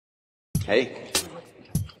Hey,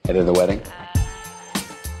 head of the wedding?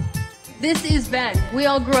 This is Ben. We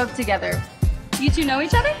all grew up together. You two know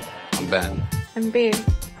each other? I'm Ben. I'm Bea.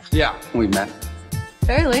 Yeah, we met.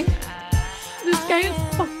 Barely. This guy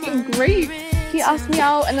is fucking great. He asked me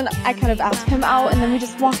out, and then I kind of asked him out, and then we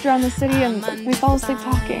just walked around the city, and we fell asleep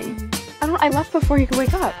talking. I left before he could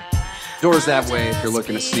wake up. Door's that way if you're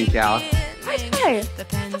looking to sneak out. Nice guy. What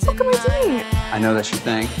the fuck am I doing? I know that's your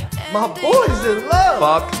thing. My boy's in love!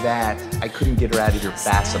 Fuck that. I couldn't get her out of here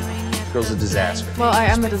fast enough. Girl's a disaster. Well, I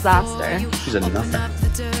am a disaster. She's a nothing.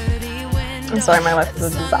 I'm sorry, my life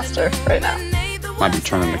is a disaster right now. Might be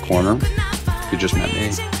turning the corner. You just met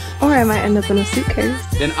me. Or I might end up in a suitcase.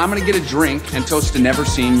 Then I'm gonna get a drink and toast to never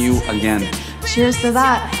seeing you again. Cheers to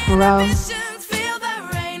that, bro.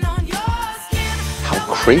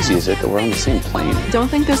 How crazy is it that we're on the same plane? Don't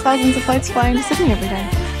think there's thousands of flights flying to Sydney every day.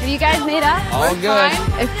 Have you guys made up? All good.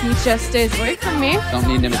 Fine if he just stays away from me. Don't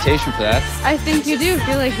need an invitation for that. I think you do.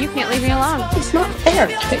 Feel like you can't leave me alone. It's not fair.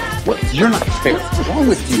 Hey, what? You're not fair. What's wrong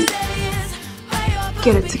with you?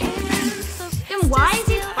 Get it together, man. Then why is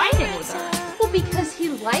he fighting with her? Well, because he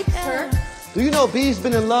likes her. Do you know Bea's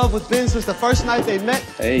been in love with Ben since the first night they met?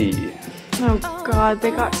 Hey. Oh, God, they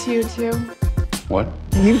got to you, too. What?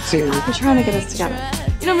 You two. They're trying to get us together.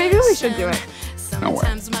 You know, maybe we should do it. No way.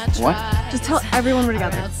 What? Just tell everyone we're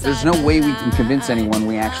together. There's no way we can convince anyone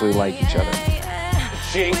we actually like each other.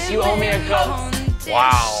 Jinx, you owe me a coat.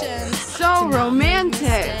 Wow. So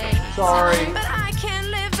romantic. Sorry.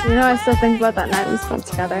 You know, I still think about that night we spent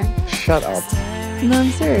together. Shut up. No,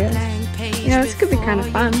 I'm serious. You know, this could be kind of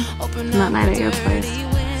fun. And that night at your place,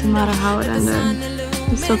 no matter how it ended, it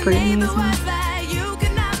was still pretty amazing.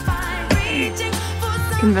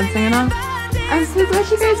 Convincing enough? I'm so glad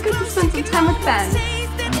you guys get to spend some time with Ben.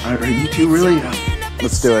 Are you two really?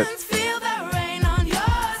 Let's do it.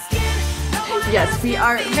 Yes, we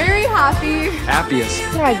are very happy. Happiest.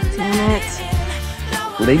 God damn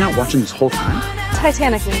it. Were they not watching this whole time?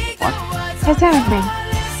 Titanic me. What? Titanic me.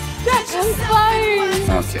 Yes, I'm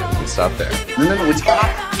fine. Okay, we can stop there. No, it's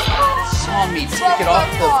hot. Saw me take it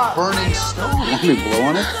off the burning stone. Want me to blow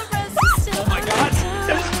on it? Oh my god.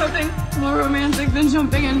 There's nothing more romantic than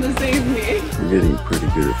jumping in to save me. You're getting pretty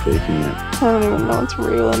good at faking it. I don't even know it's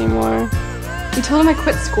real anymore. You told him I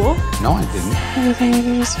quit school? No, I didn't. Everything I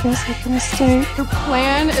do just feels like a mistake. Your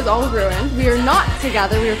plan is all ruined. We are not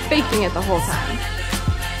together. We are faking it the whole time.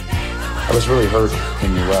 I was really hurt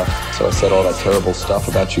when you left, so I said all that terrible stuff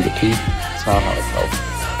about you to Pete. It's not how I felt.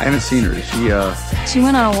 I haven't seen her. Is she, She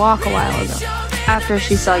went on a walk a while ago, after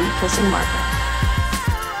she saw you kissing Martha.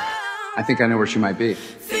 I think I know where she might be.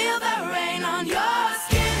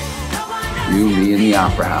 You, me, and the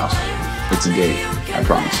Opera House. It's a date, I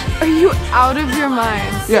promise. Are you out of your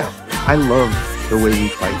mind? Yeah, I love the way we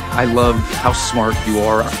fight. I love how smart you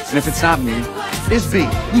are. And if it's not me, It's B.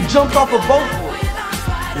 You jumped off a boat for it.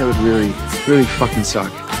 that would really, really fucking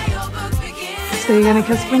suck. So you're gonna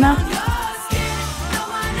kiss me now?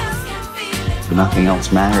 But nothing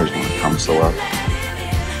else matters when it comes to love.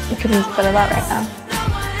 You could use a bit of that right now.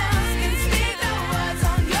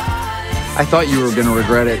 I thought you were gonna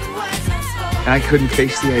regret it. And I couldn't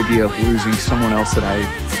face the idea of losing someone else that I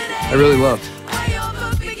really loved.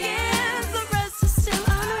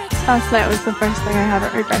 Last night was the first thing I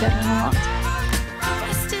haven't regretted in a long time.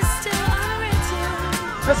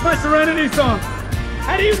 That's my Serenity song.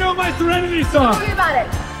 How do you know my Serenity song? Tell me about it.